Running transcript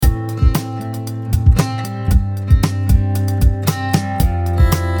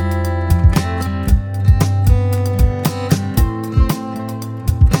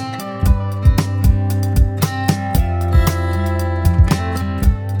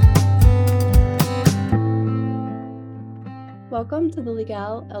Welcome to the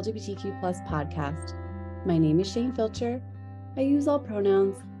Legal LGBTQ podcast. My name is Shain Filcher. I use all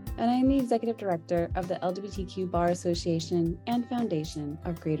pronouns, and I am the Executive Director of the LGBTQ Bar Association and Foundation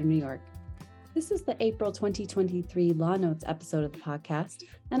of Greater New York. This is the April 2023 Law Notes episode of the podcast,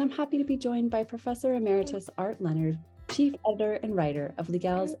 and I'm happy to be joined by Professor Emeritus Art Leonard, Chief Editor and Writer of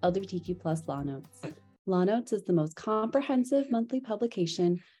Legal's LGBTQ Law Notes. Law Notes is the most comprehensive monthly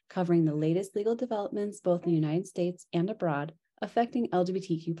publication covering the latest legal developments both in the United States and abroad affecting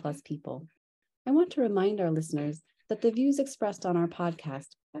LGBTQ people. I want to remind our listeners that the views expressed on our podcast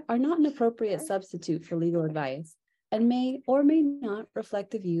are not an appropriate substitute for legal advice and may or may not reflect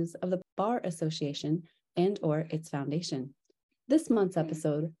the views of the Bar Association and/or its foundation. This month's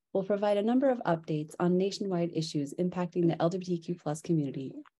episode will provide a number of updates on nationwide issues impacting the LGBTQ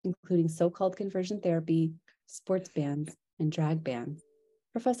community, including so-called conversion therapy, sports bans, and drag bans.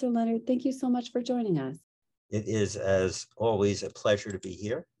 Professor Leonard, thank you so much for joining us. It is, as always, a pleasure to be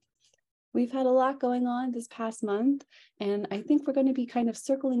here. We've had a lot going on this past month, and I think we're going to be kind of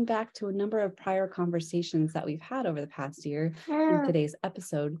circling back to a number of prior conversations that we've had over the past year in today's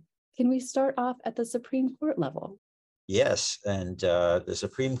episode. Can we start off at the Supreme Court level? Yes, and the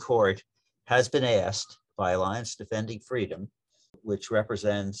Supreme Court has been asked by Alliance Defending Freedom, which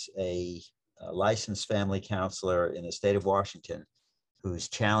represents a licensed family counselor in the state of Washington, who's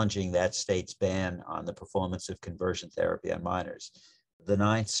challenging that state's ban on the performance of conversion therapy on minors. The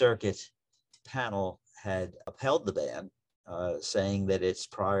Ninth Circuit panel had upheld the ban, saying that its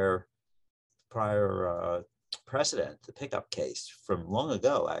prior precedent, the pickup case from long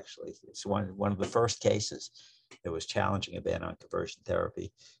ago, actually, it's one of the first cases that was challenging a ban on conversion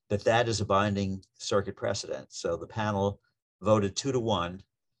therapy, that is a binding circuit precedent. So the panel voted 2-1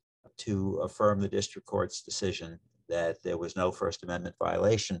 to affirm the district court's decision that there was no First Amendment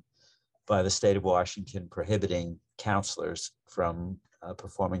violation by the state of Washington prohibiting counselors from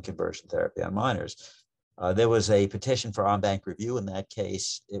performing conversion therapy on minors. There was a petition for en banc review in that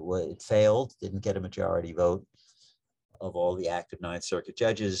case. It failed, didn't get a majority vote of all the active Ninth Circuit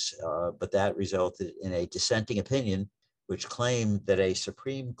judges, but that resulted in a dissenting opinion, which claimed that a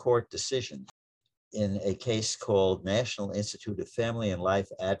Supreme Court decision in a case called National Institute of Family and Life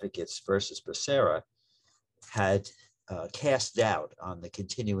Advocates versus Becerra had cast doubt on the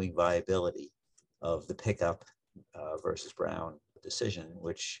continuing viability of the pickup versus Brown decision,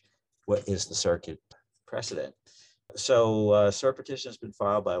 which is the circuit precedent. So cert petition has been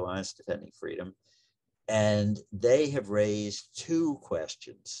filed by Alliance Defending Freedom, and they have raised two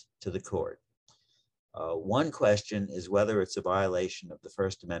questions to the court. One question is whether it's a violation of the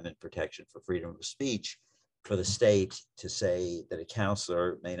First Amendment protection for freedom of speech for the state to say that a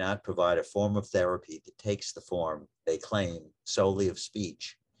counselor may not provide a form of therapy that takes the form, they claim, solely of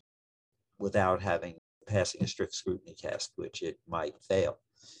speech without passing a strict scrutiny test, which it might fail.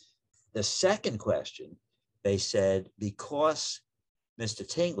 The second question, they said, because Mr.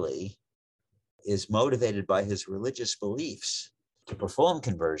 Tingley is motivated by his religious beliefs to perform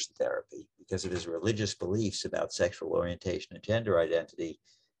conversion therapy because of his religious beliefs about sexual orientation and gender identity,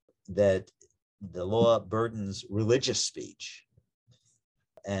 that the law burdens religious speech.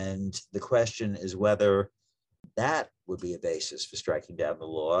 And the question is whether that would be a basis for striking down the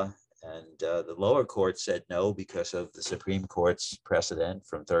law. And the lower court said no because of the Supreme Court's precedent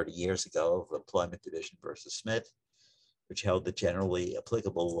from 30 years ago of Employment Division versus Smith, which held that generally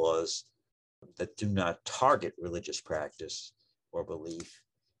applicable laws that do not target religious practice or belief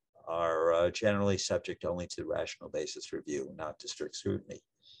are generally subject only to rational basis review, not to strict scrutiny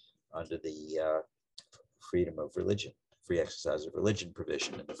under the freedom of religion, free exercise of religion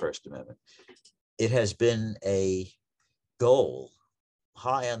provision in the First Amendment. It has been a goal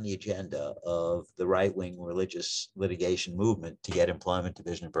high on the agenda of the right-wing religious litigation movement to get Employment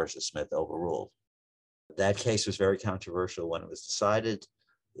Division versus Smith overruled. That case was very controversial when it was decided.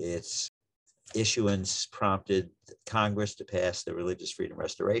 Its issuance prompted Congress to pass the Religious Freedom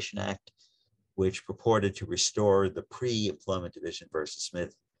Restoration Act, which purported to restore the pre-Employment Division versus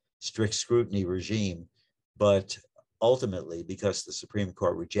Smith strict scrutiny regime. But ultimately, because the Supreme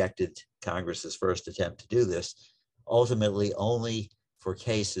Court rejected Congress's first attempt to do this, ultimately only for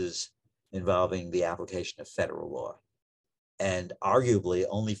cases involving the application of federal law, and arguably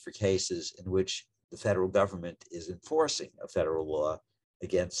only for cases in which the federal government is enforcing a federal law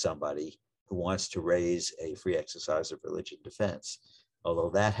against somebody who wants to raise a free exercise of religion defense. Although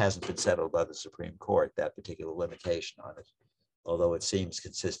that hasn't been settled by the Supreme Court, that particular limitation on it, although it seems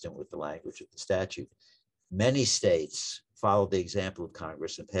consistent with the language of the statute. Many states followed the example of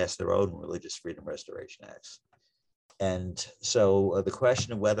Congress and passed their own religious freedom restoration acts. And so the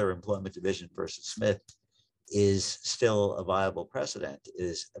question of whether Employment Division versus Smith is still a viable precedent,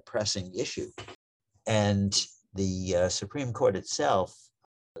 is a pressing issue. And the Supreme Court itself,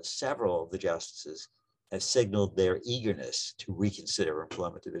 several of the justices have signaled their eagerness to reconsider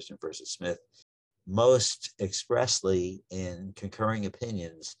Employment Division versus Smith, most expressly in concurring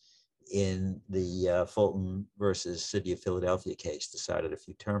opinions in the Fulton versus City of Philadelphia case decided a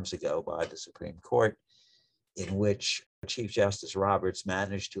few terms ago by the Supreme Court, in which Chief Justice Roberts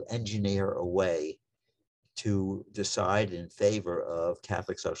managed to engineer a way to decide in favor of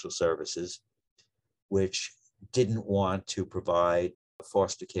Catholic Social Services, which didn't want to provide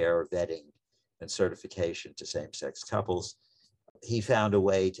foster care, vetting, and certification to same-sex couples. He found a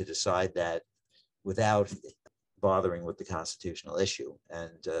way to decide that without bothering with the constitutional issue.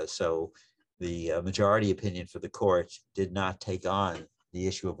 And so the majority opinion for the court did not take on the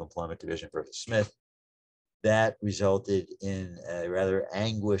issue of Employment Division versus Smith. That resulted in a rather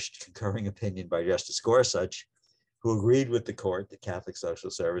anguished concurring opinion by Justice Gorsuch, who agreed with the court that Catholic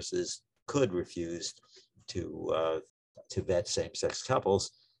Social Services could refuse to vet same-sex couples.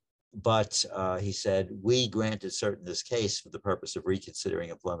 But he said, we granted cert in this case for the purpose of reconsidering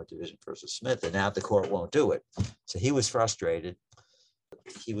Employment Division versus Smith, and now the court won't do it. So he was frustrated.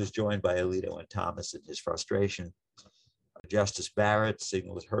 He was joined by Alito and Thomas in his frustration. Justice Barrett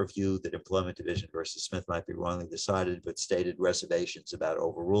signaled her view that Employment Division versus Smith might be wrongly decided, but stated reservations about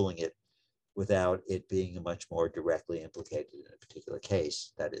overruling it without it being much more directly implicated in a particular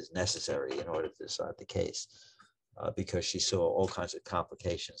case that is necessary in order to decide the case. Because she saw all kinds of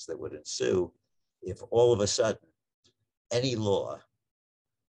complications that would ensue if all of a sudden any law,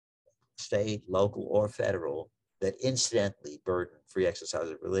 state, local, or federal, that incidentally burdened free exercise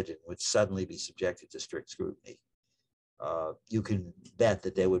of religion would suddenly be subjected to strict scrutiny. You can bet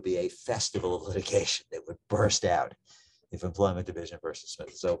that there would be a festival of litigation that would burst out if Employment Division versus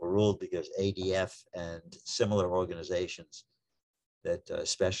Smith is overruled, because ADF and similar organizations that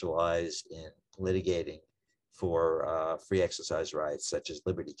specialize in litigating for free exercise rights, such as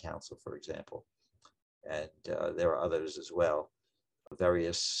Liberty Counsel, for example. And there are others as well,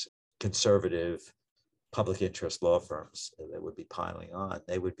 various conservative public interest law firms that would be piling on.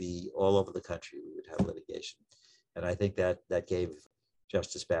 They would be all over the country. We would have litigation. And I think that gave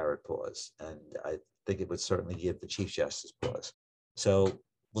Justice Barrett pause. And I think it would certainly give the Chief Justice pause. So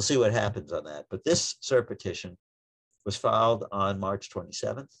we'll see what happens on that. But this cert petition was filed on March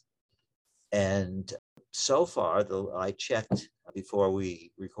 27th. And so far, though I checked before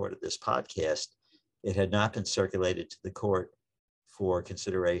we recorded this podcast, it had not been circulated to the court for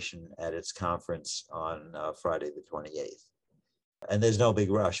consideration at its conference on Friday the 28th. And there's no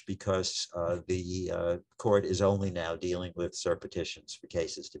big rush because the court is only now dealing with cert petitions for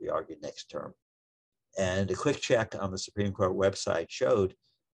cases to be argued next term. And a quick check on the Supreme Court website showed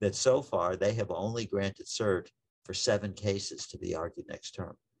that so far they have only granted cert for 7 cases to be argued next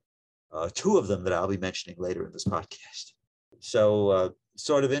term. 2 of them that I'll be mentioning later in this podcast. So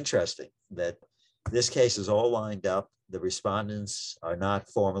sort of interesting that this case is all lined up. The respondents are not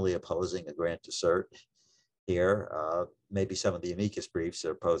formally opposing a grant to cert here. Maybe some of the amicus briefs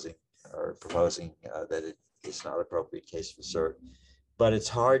are proposing that it is not an appropriate case for cert. But it's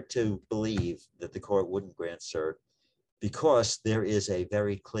hard to believe that the court wouldn't grant cert because there is a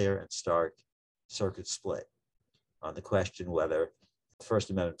very clear and stark circuit split on the question whether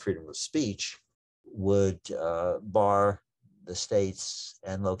First Amendment freedom of speech would bar the states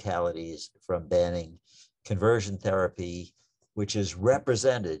and localities from banning conversion therapy, which is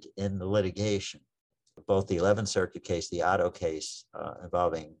represented in the litigation. Both the 11th Circuit case, the Otto case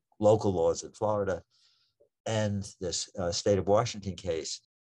involving local laws in Florida, and this state of Washington case,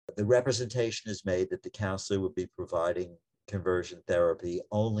 the representation is made that the counselor would be providing conversion therapy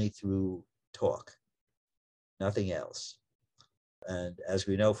only through talk, nothing else. And as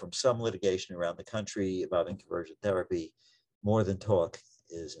we know from some litigation around the country involving conversion therapy, more than talk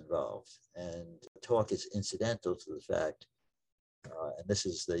is involved. And talk is incidental to the fact, and this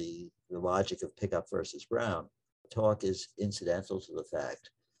is the logic of Pickup versus Brown, talk is incidental to the fact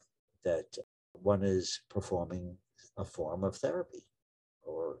that one is performing a form of therapy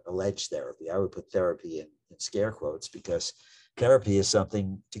or alleged therapy. I would put therapy in scare quotes because therapy is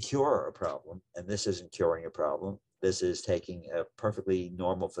something to cure a problem, and this isn't curing a problem. This is taking a perfectly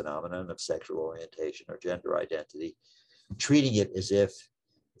normal phenomenon of sexual orientation or gender identity, treating it as if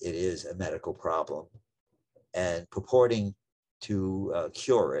it is a medical problem and purporting to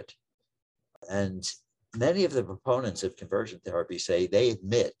cure it. And many of the proponents of conversion therapy say they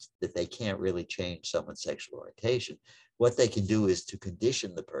admit that they can't really change someone's sexual orientation. What they can do is to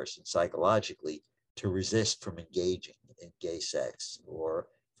condition the person psychologically to resist from engaging in gay sex or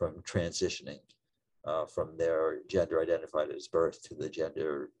from transitioning from their gender identified as birth to the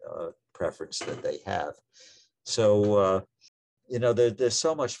gender preference that they have. So, there's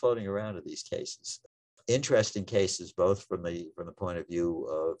so much floating around in these cases. Interesting cases, both from the point of view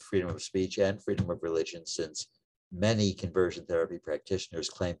of freedom of speech and freedom of religion, since many conversion therapy practitioners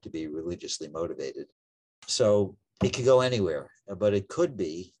claim to be religiously motivated. So it could go anywhere, but it could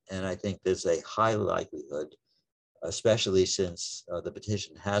be, and I think there's a high likelihood, especially since the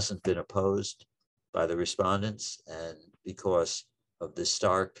petition hasn't been opposed by the respondents, and because of the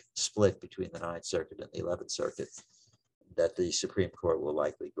stark split between the Ninth Circuit and the 11th Circuit, that the Supreme Court will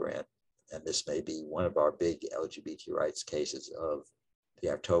likely grant. And this may be one of our big LGBT rights cases of the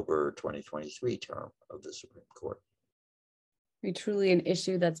October 2023 term of the Supreme Court. Truly an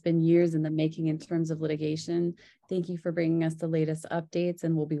issue that's been years in the making in terms of litigation. Thank you for bringing us the latest updates,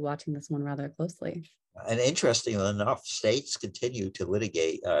 and we'll be watching this one rather closely. And interestingly enough, states continue to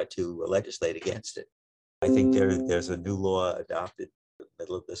legislate against it. I think there's a new law adopted in the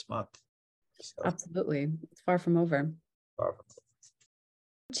middle of this month. So, absolutely. It's far from over. Far from over.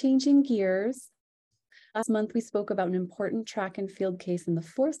 Changing gears. Last month, we spoke about an important track and field case in the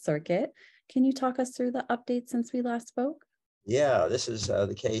Fourth Circuit. Can you talk us through the updates since we last spoke? Yeah, this is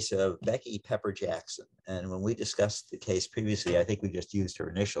the case of Becky Pepper Jackson. And when we discussed the case previously, I think we just used her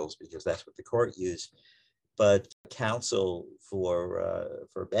initials because that's what the court used. But counsel for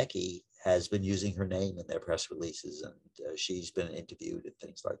Becky has been using her name in their press releases, and she's been interviewed and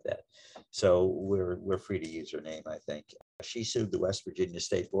things like that. So we're free to use her name, I think. She sued the West Virginia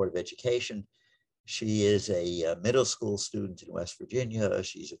State Board of Education. She is a middle school student in West Virginia.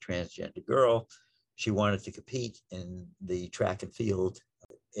 She's a transgender girl. She wanted to compete in the track and field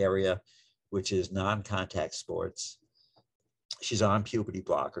area, which is non-contact sports. She's on puberty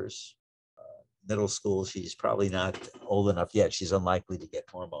blockers. Middle school, she's probably not old enough yet. She's unlikely to get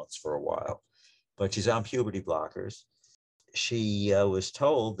hormones for a while, but she's on puberty blockers. She was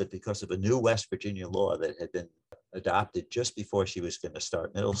told that because of a new West Virginia law that had been adopted just before she was going to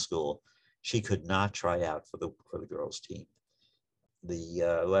start middle school, she could not try out for the girls' team.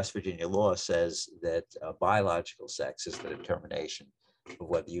 The West Virginia law says that biological sex is the determination of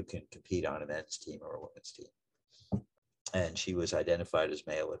whether you can compete on a men's team or a women's team. And she was identified as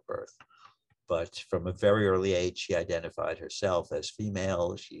male at birth. But from a very early age, she identified herself as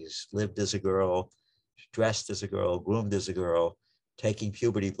female. She's lived as a girl, dressed as a girl, groomed as a girl, taking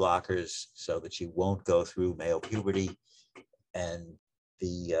puberty blockers so that she won't go through male puberty. And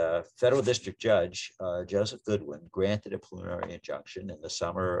the federal district judge, Joseph Goodwin, granted a preliminary injunction in the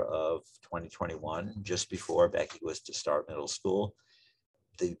summer of 2021, just before Becky was to start middle school.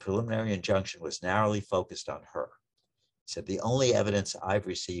 The preliminary injunction was narrowly focused on her. He said, the only evidence I've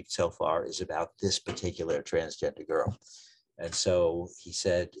received so far is about this particular transgender girl. And so he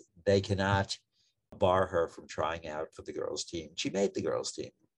said, they cannot bar her from trying out for the girls' team. She made the girls'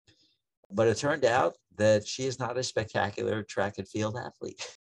 team. But it turned out that she is not a spectacular track and field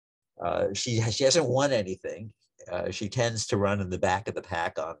athlete. She hasn't won anything. She tends to run in the back of the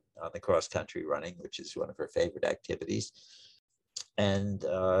pack on the cross-country running, which is one of her favorite activities. And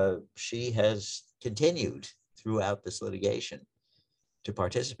she has continued throughout this litigation to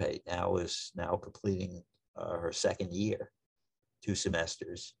participate. Is now completing her second year, 2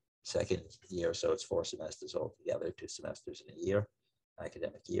 semesters, second year, so it's 4 semesters altogether, 2 semesters in a year,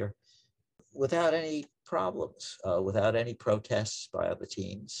 academic year, without any problems, without any protests by other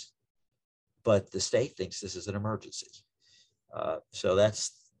teams. But the state thinks this is an emergency. So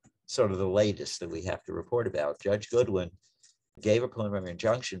that's sort of the latest that we have to report about. Judge Goodwin gave a preliminary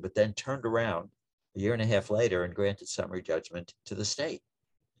injunction, but then turned around a year and a half later and granted summary judgment to the state.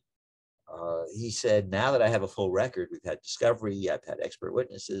 He said, now that I have a full record, we've had discovery, I've had expert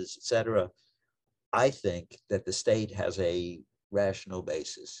witnesses, et cetera, I think that the state has a rational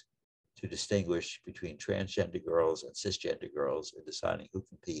basis to distinguish between transgender girls and cisgender girls in deciding who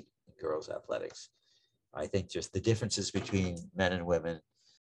compete in girls' athletics. I think just the differences between men and women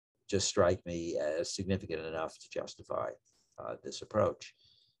just strike me as significant enough to justify this approach.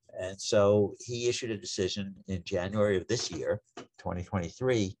 And so he issued a decision in January of this year,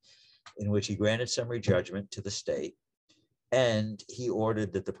 2023, in which he granted summary judgment to the state, and he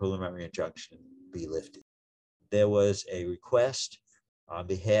ordered that the preliminary injunction be lifted. There was a request on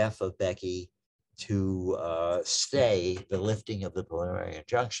behalf of Becky to stay the lifting of the preliminary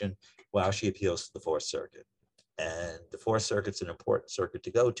injunction while she appeals to the Fourth Circuit. And the Fourth Circuit's an important circuit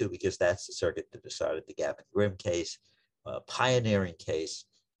to go to because that's the circuit that decided the Gap and Grimm case, a pioneering case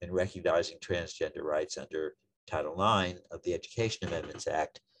in recognizing transgender rights under Title IX of the Education Amendments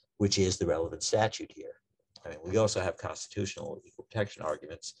Act, which is the relevant statute here. I mean, we also have constitutional equal protection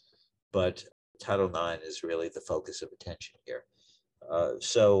arguments, but Title IX is really the focus of attention here.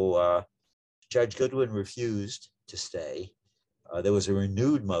 So Judge Goodwin refused to stay. There was a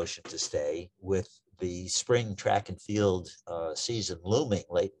renewed motion to stay with the spring track and field season looming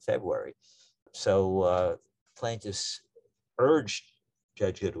late in February. So plaintiffs urged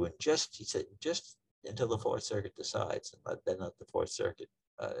Judge Goodwin, he said, just until the Fourth Circuit decides, and let the Fourth Circuit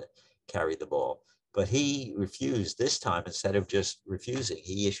carry the ball. But he refused this time. Instead of just refusing,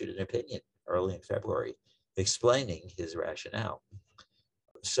 he issued an opinion early in February explaining his rationale.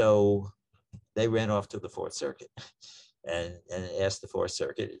 So they ran off to the Fourth Circuit and asked the Fourth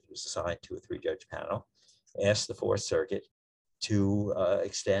Circuit, it was assigned to a 3-judge panel, asked the Fourth Circuit to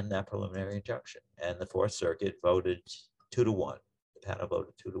extend that preliminary injunction. And the Fourth Circuit voted 2-1. The panel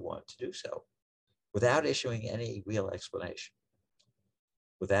voted 2-1 to do so without issuing any real explanation,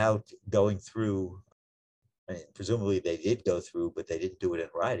 without going through, I mean, presumably they did go through, but they didn't do it in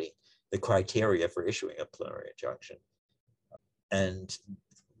writing, the criteria for issuing a preliminary injunction. And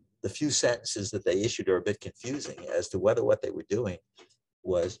the few sentences that they issued are a bit confusing as to whether what they were doing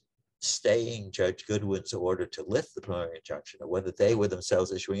was staying Judge Goodwin's order to lift the preliminary injunction, or whether they were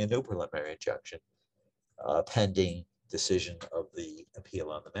themselves issuing a new preliminary injunction pending decision of the appeal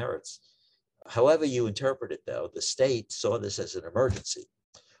on the merits. However you interpret it, though, the state saw this as an emergency.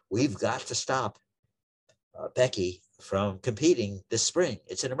 We've got to stop Becky from competing this spring.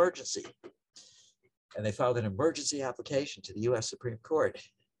 It's an emergency. And they filed an emergency application to the U.S. Supreme Court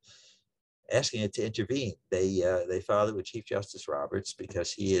asking it to intervene. They filed it with Chief Justice Roberts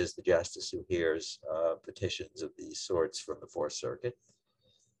because he is the justice who hears petitions of these sorts from the Fourth Circuit.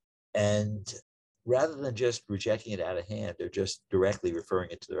 And rather than just rejecting it out of hand or just directly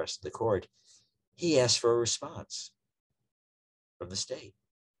referring it to the rest of the court, he asked for a response from the state,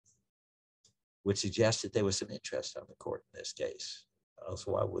 which suggests that there was some interest on the court in this case. Else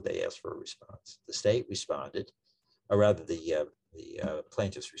why would they ask for a response? The state responded, or rather the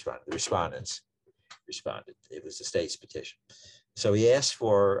plaintiffs responded, the respondents responded. It was the state's petition. So he asked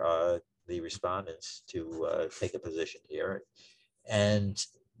for the respondents to take a position here. And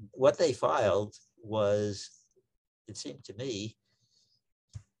what they filed was, it seemed to me,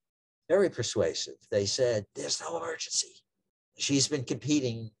 very persuasive. They said, there's no emergency. She's been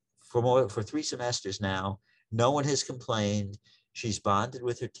competing for 3 semesters now. No one has complained. She's bonded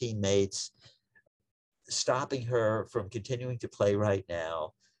with her teammates. Stopping her from continuing to play right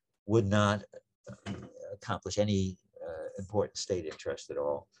now would not accomplish any important state interest at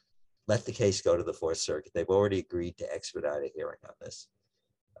all. Let the case go to the Fourth Circuit. They've already agreed to expedite a hearing on this.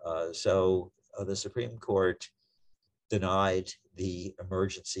 So the Supreme Court denied the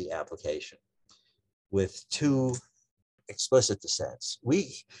emergency application with 2 explicit dissents.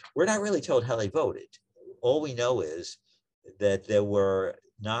 We're not really told how they voted. All we know is that there were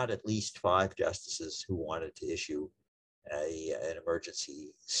not at least 5 justices who wanted to issue an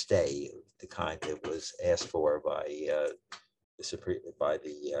emergency stay, the kind that was asked for by the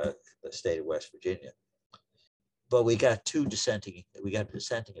state of West Virginia. But we got a dissenting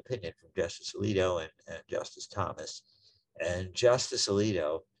opinion from Justice Alito and Justice Thomas. And Justice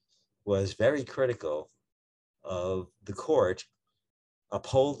Alito was very critical of the court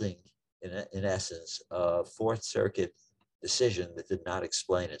upholding, in essence, a Fourth Circuit decision that did not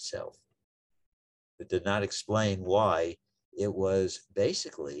explain itself. It did not explain why it was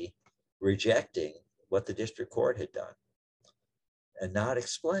basically rejecting what the district court had done, and not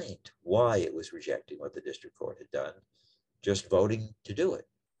explained why it was rejecting what the district court had done, just voting to do it.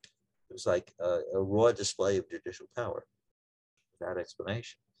 It was like a raw display of judicial power without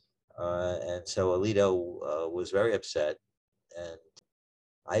explanation. And so Alito was very upset, and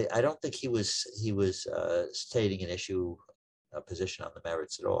I don't think he was stating a position on the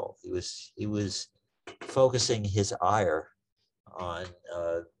merits at all. He was focusing his ire on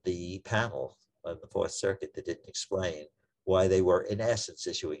the panel of the Fourth Circuit that didn't explain why they were, in essence,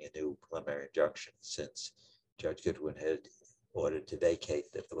 issuing a new preliminary injunction, since Judge Goodwin had ordered to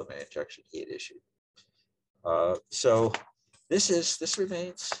vacate the preliminary injunction he had issued. So this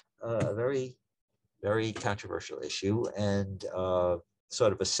remains a very, very controversial issue, and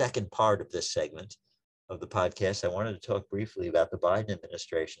sort of a second part of this segment of the podcast, I wanted to talk briefly about the Biden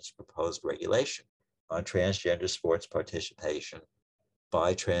administration's proposed regulation on transgender sports participation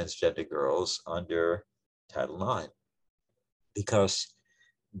by transgender girls under Title IX, because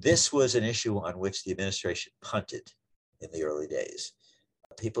this was an issue on which the administration punted in the early days.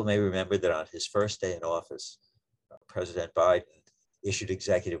 People may remember that on his first day in office, President Biden issued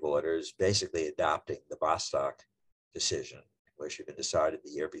executive orders basically adopting the Bostock decision, which had been decided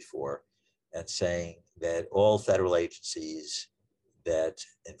the year before, and saying that all federal agencies that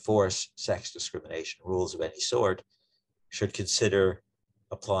enforce sex discrimination rules of any sort should consider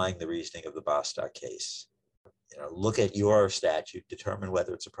applying the reasoning of the Bostock case. Look at your statute, determine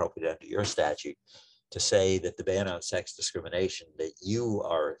whether it's appropriate under your statute to say that the ban on sex discrimination that you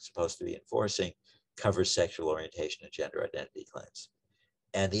are supposed to be enforcing covers sexual orientation and gender identity claims.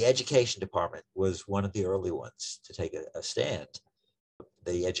 And the education department was one of the early ones to take a stand.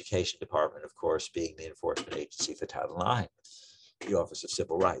 The education department, of course, being the enforcement agency for Title IX, the Office of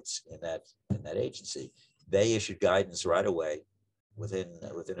Civil Rights in that agency. They issued guidance right away within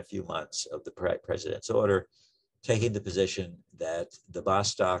a few months of the president's order, taking the position that the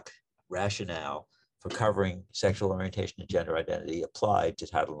Bostock rationale for covering sexual orientation and gender identity applied to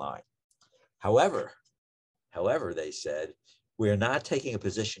Title IX. However, they said, we are not taking a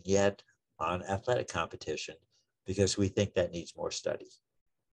position yet on athletic competition because we think that needs more study.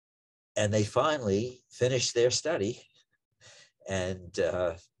 And they finally finished their study, and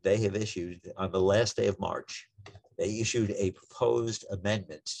they have issued, on the last day of March, they issued a proposed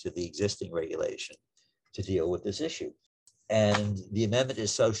amendment to the existing regulation to deal with this issue. And the amendment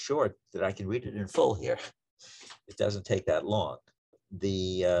is so short that I can read it in full here. It doesn't take that long.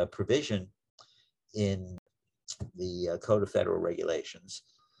 The provision in the Code of Federal Regulations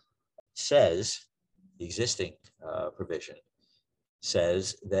says, the existing provision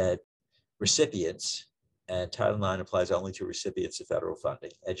says that recipients, and Title IX applies only to recipients of federal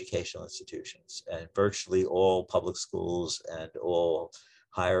funding, educational institutions, and virtually all public schools and all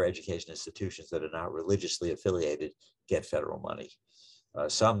higher education institutions that are not religiously affiliated get federal money.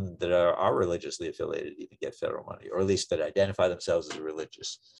 Some that are religiously affiliated even get federal money, or at least that identify themselves as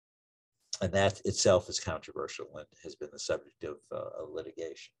religious. And that itself is controversial and has been the subject of a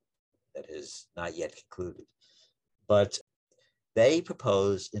litigation that has not yet concluded. But they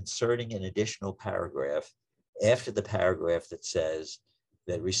propose inserting an additional paragraph after the paragraph that says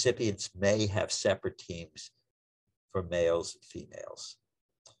that recipients may have separate teams for males and females.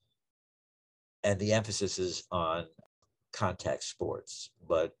 And the emphasis is on contact sports,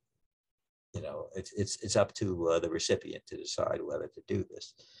 but it's up to the recipient to decide whether to do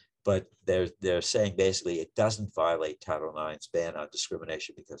this. But they're saying basically it doesn't violate Title IX's ban on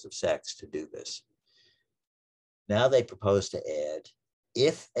discrimination because of sex to do this. Now they propose to add,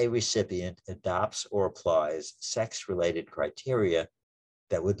 if a recipient adopts or applies sex-related criteria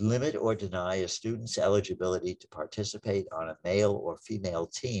that would limit or deny a student's eligibility to participate on a male or female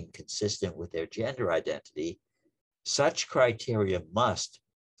team consistent with their gender identity, such criteria must,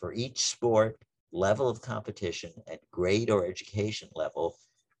 for each sport, level of competition, and grade or education level,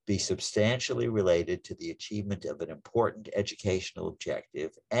 be substantially related to the achievement of an important educational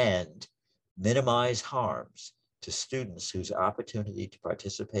objective and minimize harms to students whose opportunity to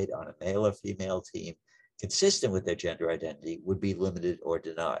participate on a male or female team consistent with their gender identity would be limited or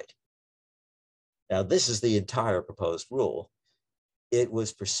denied. Now, this is the entire proposed rule. It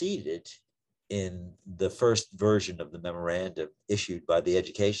was preceded in the first version of the memorandum issued by the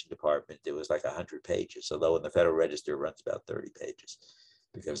Education Department. It was like 100 pages, although in the Federal Register it runs about 30 pages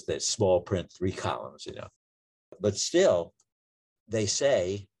because there's small print, 3 columns, But still, they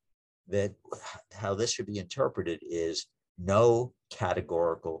say that how this should be interpreted is no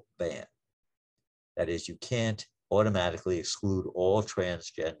categorical ban. That is, you can't automatically exclude all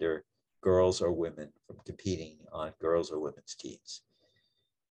transgender girls or women from competing on girls or women's teams.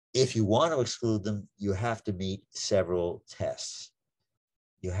 If you want to exclude them, you have to meet several tests.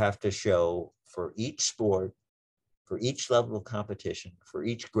 You have to show for each sport, for each level of competition, for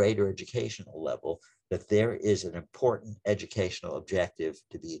each grade or educational level, that there is an important educational objective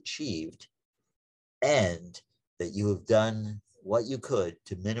to be achieved and that you have done what you could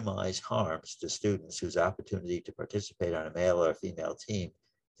to minimize harms to students whose opportunity to participate on a male or a female team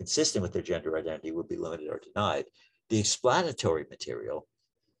consistent with their gender identity would be limited or denied. The explanatory material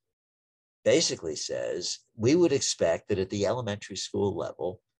basically says we would expect that at the elementary school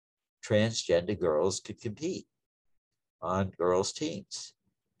level, transgender girls could compete on girls' teams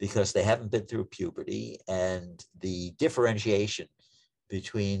because they haven't been through puberty, and the differentiation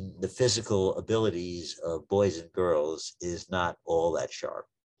between the physical abilities of boys and girls is not all that sharp.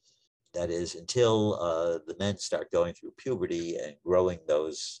 That is, until the men start going through puberty and growing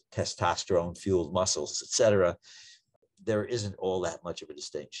those testosterone-fueled muscles, et cetera, there isn't all that much of a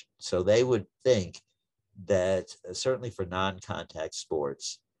distinction. So they would think that certainly for non-contact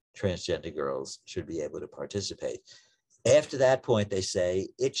sports, transgender girls should be able to participate. After that point, they say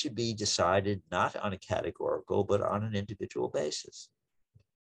it should be decided not on a categorical, but on an individual basis.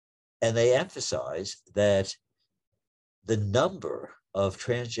 And they emphasize that the number of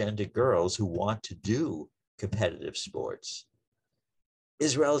transgender girls who want to do competitive sports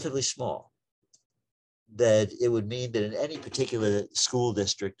is relatively small. That it would mean that in any particular school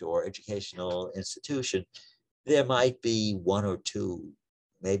district or educational institution, there might be one or two,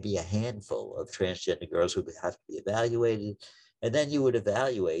 maybe a handful of transgender girls who would have to be evaluated. And then you would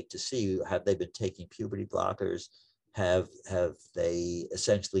evaluate to see, have they been taking puberty blockers? Have they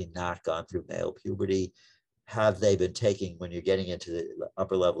essentially not gone through male puberty? Have they been taking, when you're getting into the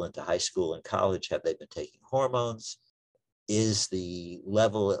upper level into high school and college, have they been taking hormones? Is the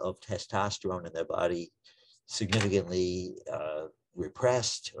level of testosterone in their body significantly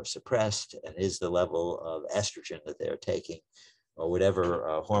repressed or suppressed? And is the level of estrogen that they're taking or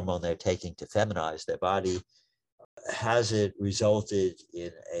whatever hormone they're taking to feminize their body, has it resulted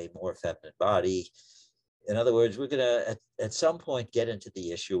in a more feminine body? In other words, we're going to, at some point, get into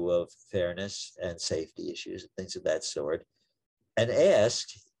the issue of fairness and safety issues and things of that sort, and ask,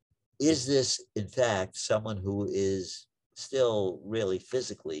 is this, in fact, someone who is still really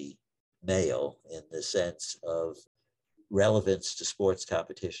physically male in the sense of relevance to sports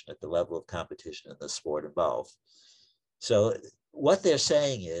competition at the level of competition in the sport involved? So what they're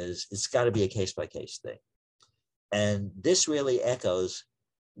saying is it's got to be a case-by-case thing. And this really echoes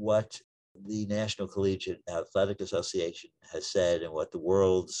what the National Collegiate Athletic Association has said and what the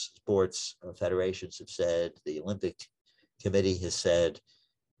world's sports federations have said, the Olympic Committee has said,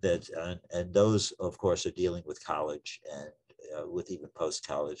 that, and those, of course, are dealing with college and with even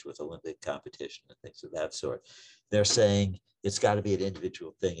post-college, with Olympic competition and things of that sort. They're saying it's got to be an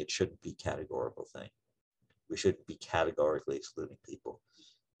individual thing. It shouldn't be a categorical thing. We shouldn't be categorically excluding people.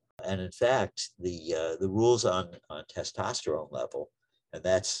 And in fact, the rules on testosterone level, and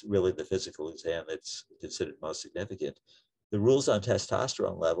that's really the physical exam that's considered most significant, the rules on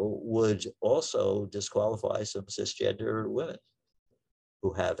testosterone level would also disqualify some cisgender women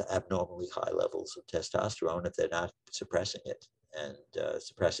who have abnormally high levels of testosterone if they're not suppressing it, and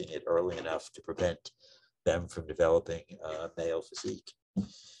suppressing it early enough to prevent them from developing male physique.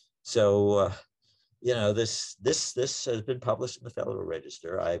 So, this has been published in the Federal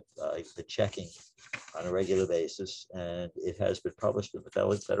Register. I've been checking on a regular basis, and it has been published in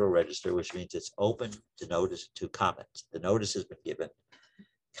the Federal Register, which means it's open to notice, to comment. The notice has been given.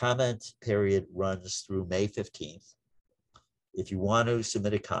 Comment period runs through May 15th. If you want to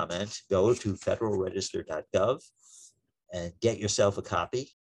submit a comment, go to federalregister.gov and get yourself a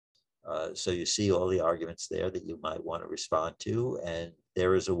copy. So you see all the arguments there that you might want to respond to. And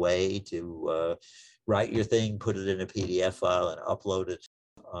there is a way to write your thing, put it in a PDF file, and upload it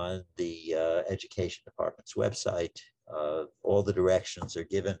on the Education Department's website. All the directions are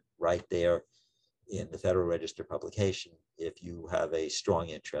given right there in the Federal Register publication if you have a strong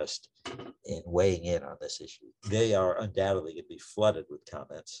interest in weighing in on this issue. They are undoubtedly going to be flooded with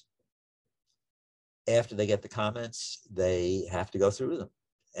comments. After they get the comments, they have to go through them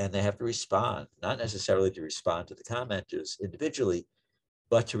and they have to respond, not necessarily to respond to the commenters individually,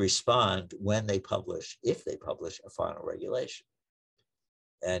 but to respond when they publish, if they publish a final regulation.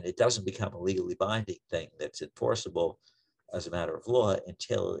 And it doesn't become a legally binding thing that's enforceable as a matter of law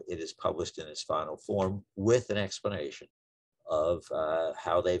until it is published in its final form with an explanation of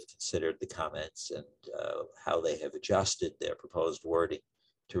how they've considered the comments and how they have adjusted their proposed wording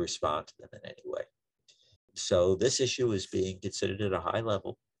to respond to them in any way. So this issue is being considered at a high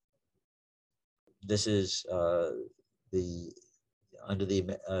level. This is under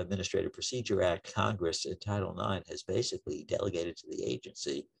the Administrative Procedure Act, Congress in Title IX has basically delegated to the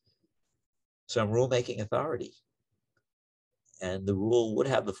agency some rulemaking authority. And the rule would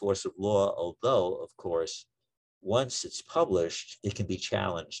have the force of law, although, of course, once it's published, it can be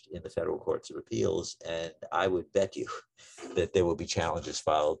challenged in the federal courts of appeals. And I would bet you that there will be challenges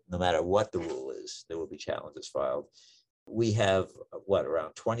filed, no matter what the rule is, there will be challenges filed. We have,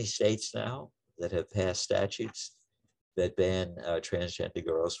 around 20 states now that have passed statutes that ban transgender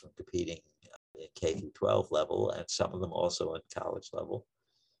girls from competing in K through 12 level, and some of them also in college level.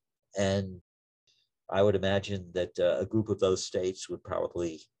 And I would imagine that a group of those states would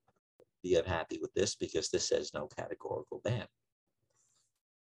probably be unhappy with this because this says no categorical ban.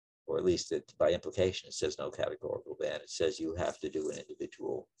 Or at least by implication, it says no categorical ban. It says you have to do an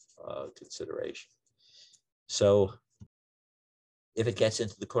individual consideration. So if it gets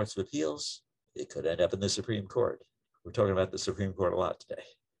into the courts of appeals, it could end up in the Supreme Court. We're talking about the Supreme Court a lot today.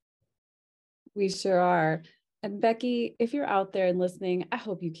 We sure are. And Becky, if you're out there and listening, I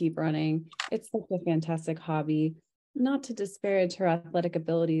hope you keep running. It's such a fantastic hobby. Not to disparage her athletic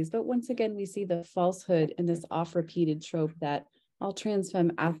abilities, but once again, we see the falsehood in this oft-repeated trope that all trans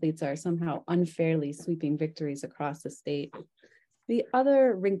femme athletes are somehow unfairly sweeping victories across the state. The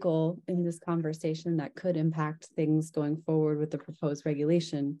other wrinkle in this conversation that could impact things going forward with the proposed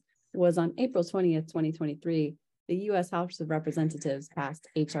regulation was on April 20th, 2023, the U.S. House of Representatives passed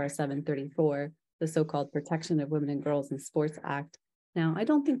H.R. 734, the so-called Protection of Women and Girls in Sports Act. Now, I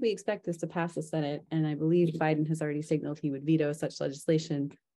don't think we expect this to pass the Senate, and I believe Biden has already signaled he would veto such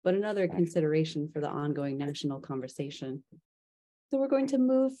legislation, but another consideration for the ongoing national conversation. So we're going to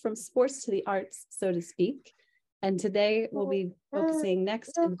move from sports to the arts, so to speak. And today we'll be focusing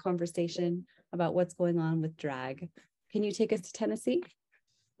next in the conversation about what's going on with drag. Can you take us to Tennessee?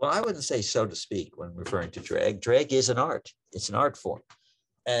 Well, I wouldn't say so to speak when referring to drag. Drag is an art. It's an art form.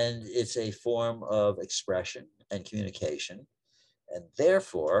 And it's a form of expression and communication. And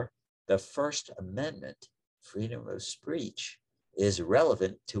therefore, the First Amendment, freedom of speech, is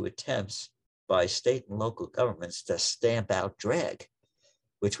relevant to attempts by state and local governments to stamp out drag,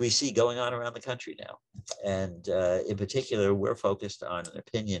 which we see going on around the country now. And in particular, we're focused on an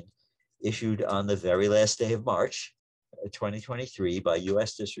opinion issued on the very last day of March, 2023, by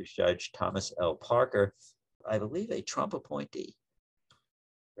U.S. District Judge Thomas L. Parker, I believe a Trump appointee.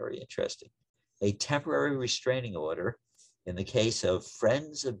 Very interesting. A temporary restraining order in the case of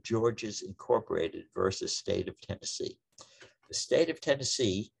Friends of George's Incorporated versus State of Tennessee. The state of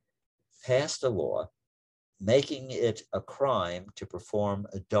Tennessee passed a law making it a crime to perform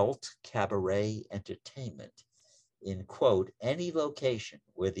adult cabaret entertainment in, quote, any location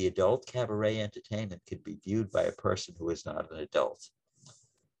where the adult cabaret entertainment could be viewed by a person who is not an adult.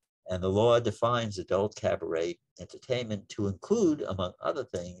 And the law defines adult cabaret entertainment to include, among other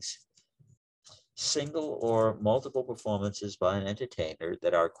things, single or multiple performances by an entertainer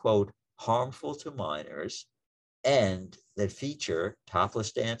that are, quote, harmful to minors and that feature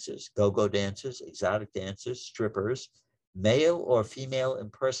topless dancers, go-go dancers, exotic dancers, strippers, male or female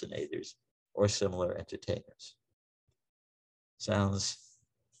impersonators, or similar entertainers. Sounds,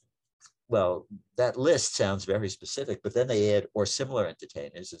 well, that list sounds very specific, but then they add or similar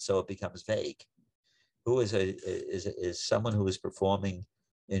entertainers, and so it becomes vague. Who is someone who is performing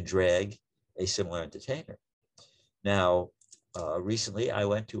in drag a similar entertainer? Now, recently, I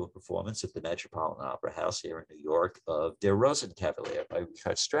went to a performance at the Metropolitan Opera House here in New York of Der Rosenkavalier by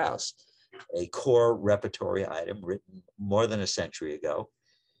Richard Strauss, a core repertory item written more than a century ago,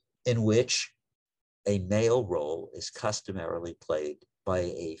 in which a male role is customarily played by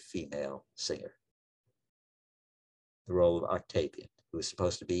a female singer. The role of Octavian, who is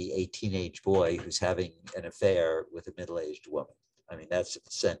supposed to be a teenage boy who's having an affair with a middle-aged woman. I mean, that's at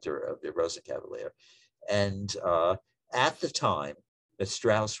the center of Der Rosenkavalier. And at the time that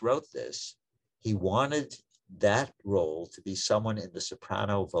Strauss wrote this, he wanted that role to be someone in the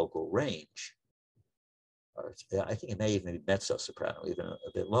soprano vocal range. I think it may even be mezzo-soprano, even a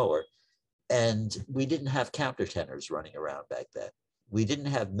bit lower. And we didn't have countertenors running around back then. We didn't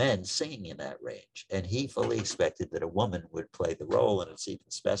have men singing in that range. And he fully expected that a woman would play the role, and it's even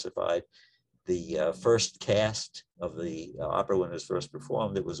specified. The first cast of the opera, when it was first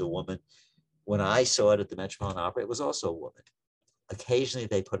performed, it was a woman. When I saw it at the Metropolitan Opera, it was also a woman. Occasionally,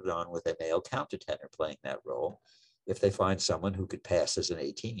 they put it on with a male countertenor playing that role, if they find someone who could pass as an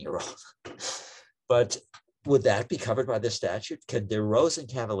 18-year-old. But would that be covered by this statute? Can Der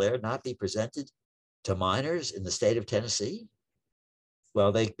Rosenkavalier not be presented to minors in the state of Tennessee?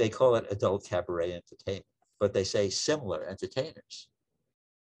 Well, they call it adult cabaret entertainment, but they say similar entertainers.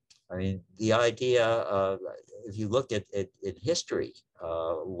 I mean, the idea, if you look at in history,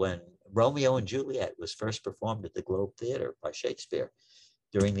 when Romeo and Juliet was first performed at the Globe Theater by Shakespeare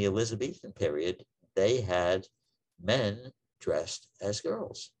during the Elizabethan period, they had men dressed as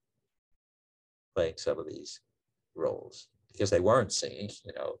girls playing some of these roles because they weren't singing.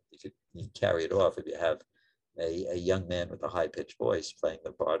 You know, you could carry it off if you have a young man with a high-pitched voice playing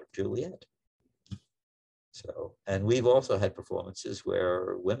the part of Juliet. So, and we've also had performances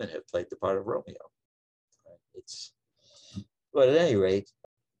where women have played the part of Romeo. But at any rate,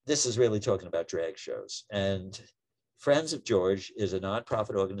 this is really talking about drag shows. And Friends of George is a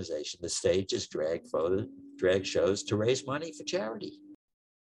nonprofit organization that stages drag shows to raise money for charity.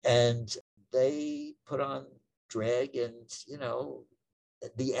 And they put on drag, and, you know,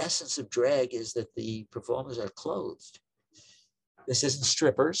 the essence of drag is that the performers are clothed. This isn't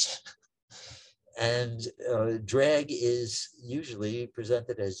strippers. And drag is usually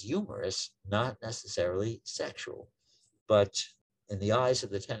presented as humorous, not necessarily sexual. But in the eyes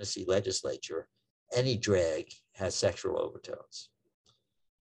of the Tennessee legislature, any drag has sexual overtones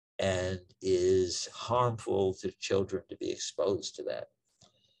and is harmful to children to be exposed to that.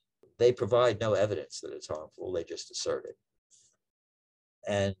 They provide no evidence that it's harmful, they just assert it.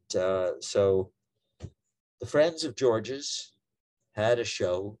 And so the Friends of George's had a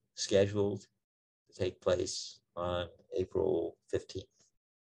show scheduled to take place on April 15th.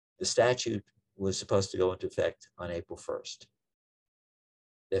 The statute was supposed to go into effect on April 1st.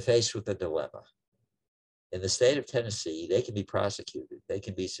 They're faced with a dilemma. In the state of Tennessee, they can be prosecuted. They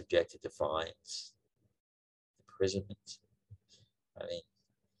can be subjected to fines, imprisonment. I mean,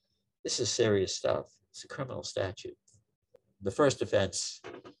 this is serious stuff. It's a criminal statute. The first offense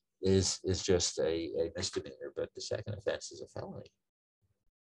is just a misdemeanor, but the second offense is a felony.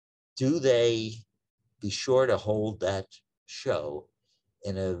 Do they be sure to hold that show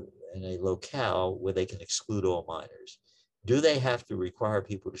in a locale where they can exclude all minors? Do they have to require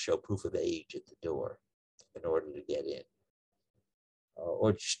people to show proof of age at the door in order to get in?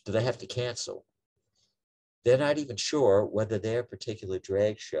 Or do they have to cancel? They're not even sure whether their particular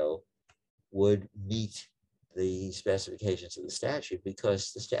drag show would meet the specifications of the statute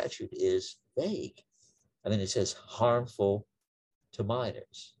because the statute is vague. I mean, it says harmful to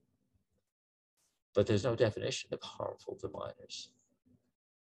minors, but there's no definition of harmful to minors.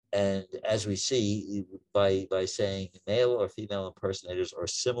 And as we see, by saying male or female impersonators or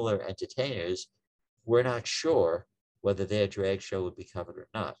similar entertainers, we're not sure whether their drag show would be covered or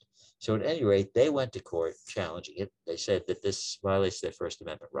not. So at any rate, they went to court challenging it. They said that this violates their First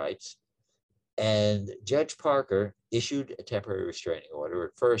Amendment rights. And Judge Parker issued a temporary restraining order,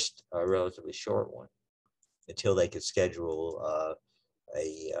 at first a relatively short one, until they could schedule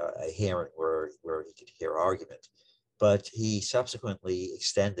a hearing where he could hear argument. But he subsequently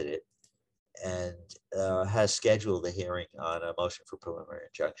extended it and has scheduled a hearing on a motion for preliminary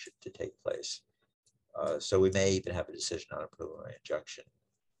injunction to take place. So we may even have a decision on a preliminary injunction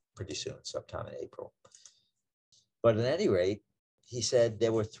pretty soon, sometime in April. But at any rate, he said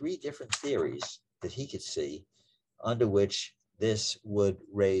there were three different theories that he could see under which this would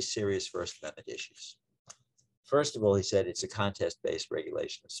raise serious First Amendment issues. First of all, he said it's a contest-based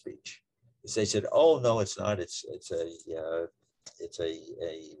regulation of speech. They said, "Oh no, it's not. It's a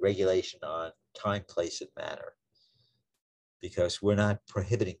regulation on time, place, and manner, because we're not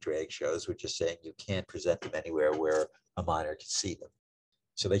prohibiting drag shows. We're just saying you can't present them anywhere where a minor can see them.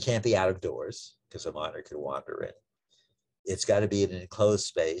 So they can't be out of doors because a minor could wander in. It's got to be in an enclosed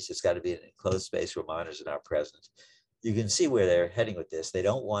space. It's got to be in an enclosed space where minors are not present." You can see where they're heading with this. They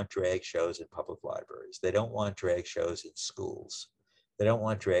don't want drag shows in public libraries. They don't want drag shows in schools. They don't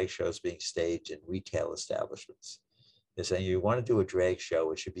want drag shows being staged in retail establishments. They're saying you want to do a drag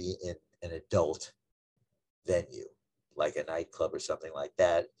show, it should be in an adult venue, like a nightclub or something like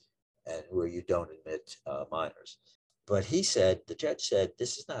that, and where you don't admit minors. But he said, the judge said,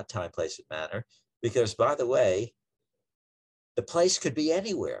 this is not time, place, and manner, because, by the way, the place could be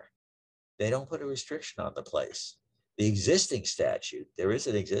anywhere. They don't put a restriction on the place. The existing statute, there is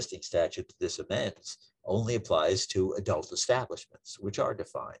an existing statute that this amends, only applies to adult establishments, which are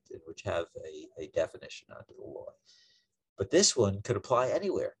defined and which have a definition under the law. But this one could apply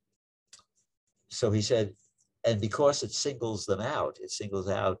anywhere. So he said, and because it singles them out, it singles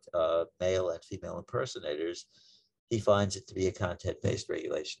out male and female impersonators, he finds it to be a content-based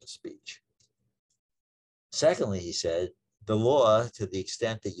regulation of speech. Secondly, he said, the law, to the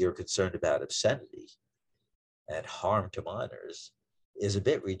extent that you're concerned about obscenity and harm to minors, is a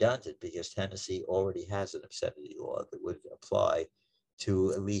bit redundant because Tennessee already has an obscenity law that would apply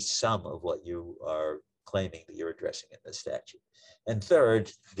to at least some of what you are claiming that you're addressing in the statute. And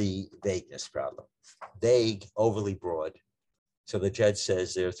third, the vagueness problem. Vague, overly broad. So the judge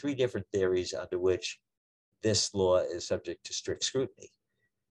says there are three different theories under which this law is subject to strict scrutiny.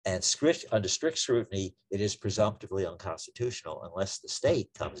 And under strict scrutiny, it is presumptively unconstitutional unless the state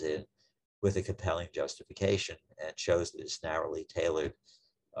comes in with a compelling justification and shows that it's narrowly tailored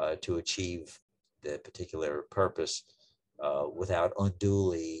to achieve the particular purpose without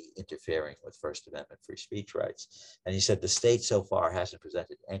unduly interfering with First Amendment free speech rights. And he said the state so far hasn't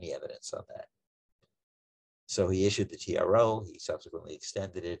presented any evidence on that. So he issued the TRO, he subsequently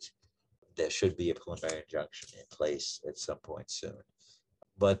extended it. There should be a preliminary injunction in place at some point soon.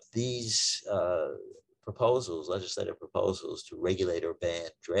 But these proposals, legislative proposals to regulate or ban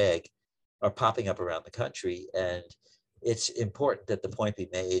drag, are popping up around the country. And it's important that the point be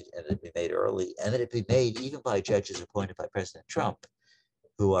made, and it be made early, and that it be made even by judges appointed by President Trump,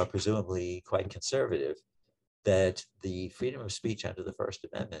 who are presumably quite conservative, that the freedom of speech under the First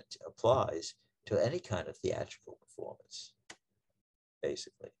Amendment applies to any kind of theatrical performance,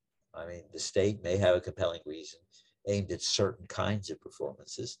 basically. I mean, the state may have a compelling reason aimed at certain kinds of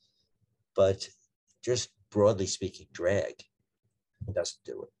performances, but just broadly speaking, drag doesn't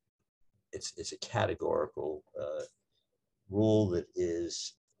do it. It's a categorical rule that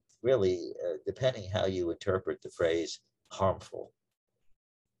is really, depending how you interpret the phrase harmful,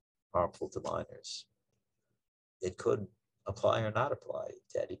 harmful to minors. It could apply or not apply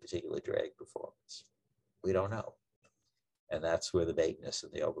to any particular drag performance. We don't know. And that's where the vagueness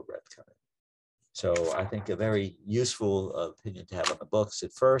and the overbreadth come in. So I think a very useful opinion to have on the books.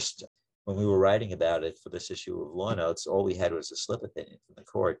 At first, when we were writing about it for this issue of Law Notes, all we had was a slip opinion from the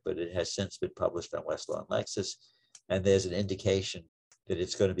court, but it has since been published on Westlaw and Lexis, and there's an indication that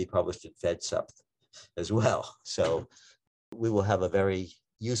it's going to be published in FedSup as well. So we will have a very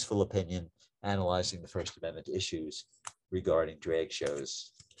useful opinion analyzing the First Amendment issues regarding drag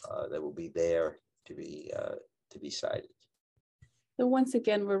shows that will be there to be cited. So once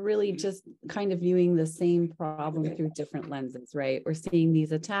again, we're really just kind of viewing the same problem through different lenses, right? We're seeing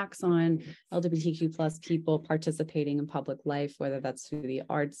these attacks on LGBTQ plus people participating in public life, whether that's through the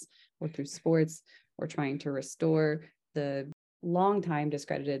arts or through sports. We're trying to restore the long time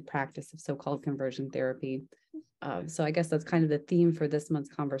discredited practice of so-called conversion therapy. So I guess that's kind of the theme for this month's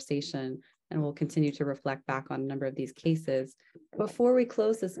conversation, and we'll continue to reflect back on a number of these cases. Before we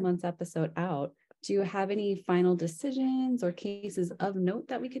close this month's episode out, do you have any final decisions or cases of note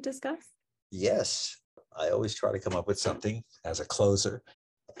that we could discuss? Yes, I always try to come up with something as a closer.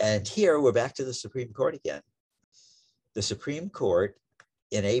 And here we're back to the Supreme Court again. The Supreme Court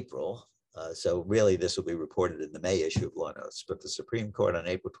in April, so really this will be reported in the May issue of Law Notes, but the Supreme Court on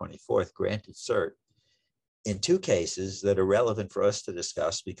April 24th granted cert in two cases that are relevant for us to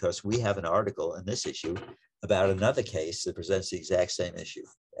discuss because we have an article in this issue about another case that presents the exact same issue.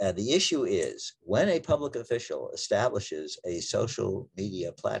 And the issue is when a public official establishes a social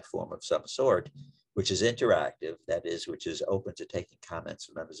media platform of some sort, which is interactive, that is, which is open to taking comments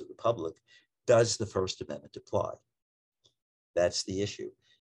from members of the public, does the First Amendment apply? That's the issue.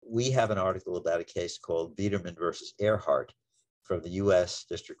 We have an article about a case called Biederman versus Earhart from the U.S.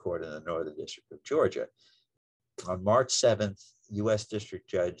 District Court in the Northern District of Georgia. On March 7th, U.S. District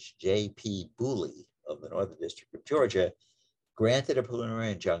Judge J.P. Booley of the Northern District of Georgia granted a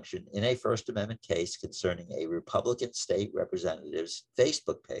preliminary injunction in a First Amendment case concerning a Republican state representative's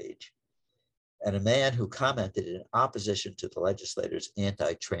Facebook page and a man who commented in opposition to the legislator's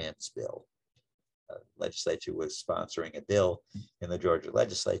anti-trans bill. The legislature was sponsoring a bill in the Georgia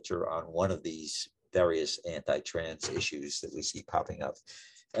legislature on one of these various anti-trans issues that we see popping up.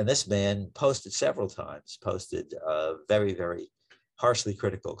 And this man posted several times, very, very harshly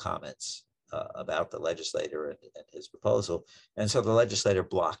critical comments about the legislator and his proposal. And so the legislator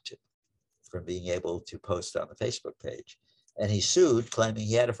blocked him from being able to post on the Facebook page. And he sued, claiming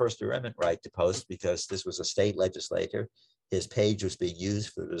he had a First Amendment right to post because this was a state legislator. His page was being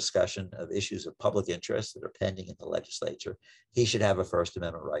used for the discussion of issues of public interest that are pending in the legislature. He should have a First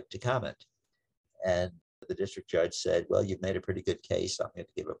Amendment right to comment. And the district judge said, well, you've made a pretty good case. I'm going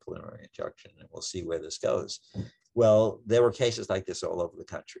to give a preliminary injunction and we'll see where this goes. Well, there were cases like this all over the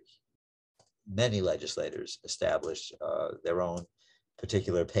country. Many legislators established their own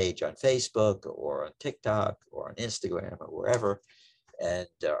particular page on Facebook or on TikTok or on Instagram or wherever, and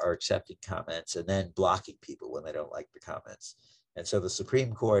are accepting comments and then blocking people when they don't like the comments. And so the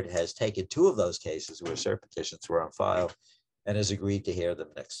Supreme Court has taken two of those cases where cert petitions were on file and has agreed to hear them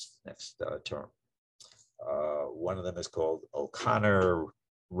next term. One of them is called O'Connor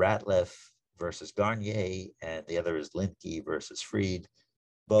Ratliff versus Garnier, and the other is Linkey versus Freed.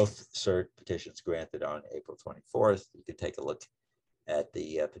 Both cert petitions granted on April 24th. You can take a look at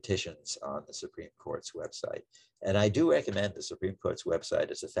the petitions on the Supreme Court's website. And I do recommend the Supreme Court's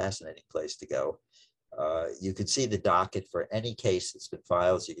website. It's a fascinating place to go. You can see the docket for any case that's been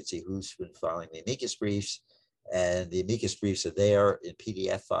filed. So you can see who's been filing the amicus briefs, and the amicus briefs are there in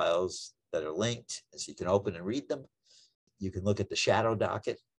PDF files that are linked, so you can open and read them. You can look at the shadow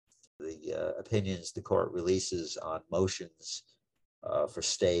docket, the opinions the court releases on motions for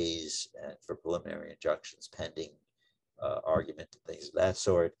stays and for preliminary injunctions pending argument and things of that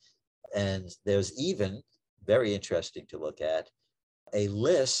sort. And there's even, very interesting to look at, a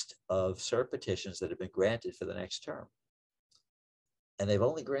list of cert petitions that have been granted for the next term. And they've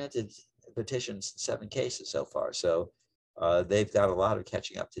only granted petitions in 7 cases so far. So they've got a lot of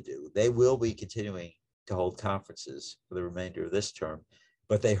catching up to do. They will be continuing to hold conferences for the remainder of this term,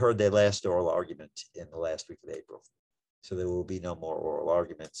 but they heard their last oral argument in the last week of April. So there will be no more oral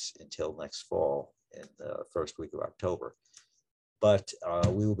arguments until next fall in the first week of October. But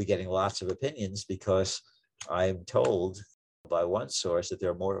we will be getting lots of opinions because I'm told by one source that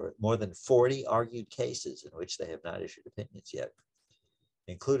there are more than 40 argued cases in which they have not issued opinions yet,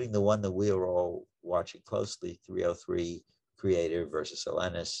 including the one that we are all watching closely, 303 Creative versus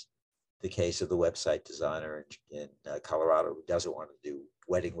Elenis, the case of the website designer in Colorado who doesn't want to do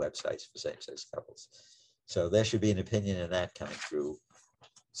wedding websites for same-sex couples. So there should be an opinion in that coming through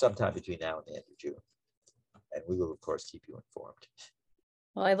sometime between now and the end of June. And we will, of course, keep you informed.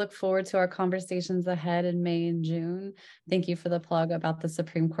 Well, I look forward to our conversations ahead in May and June. Thank you for the plug about the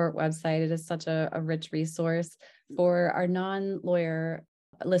Supreme Court website. It is such a rich resource for our non-lawyer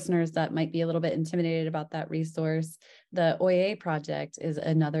listeners that might be a little bit intimidated about that resource. The OIA project is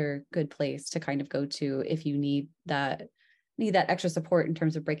another good place to kind of go to if you need that extra support in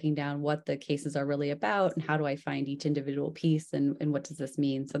terms of breaking down what the cases are really about and how do I find each individual piece and what does this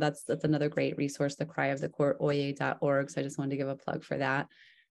mean. So that's another great resource, the Cry of the Court, oia.org. So I just wanted to give a plug for that.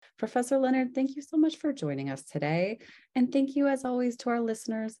 Professor Leonard, thank you so much for joining us today. And thank you, as always, to our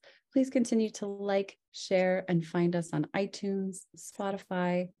listeners. Please continue to like, share, and find us on iTunes,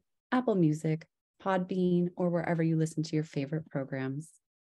 Spotify, Apple Music, Podbean, or wherever you listen to your favorite programs.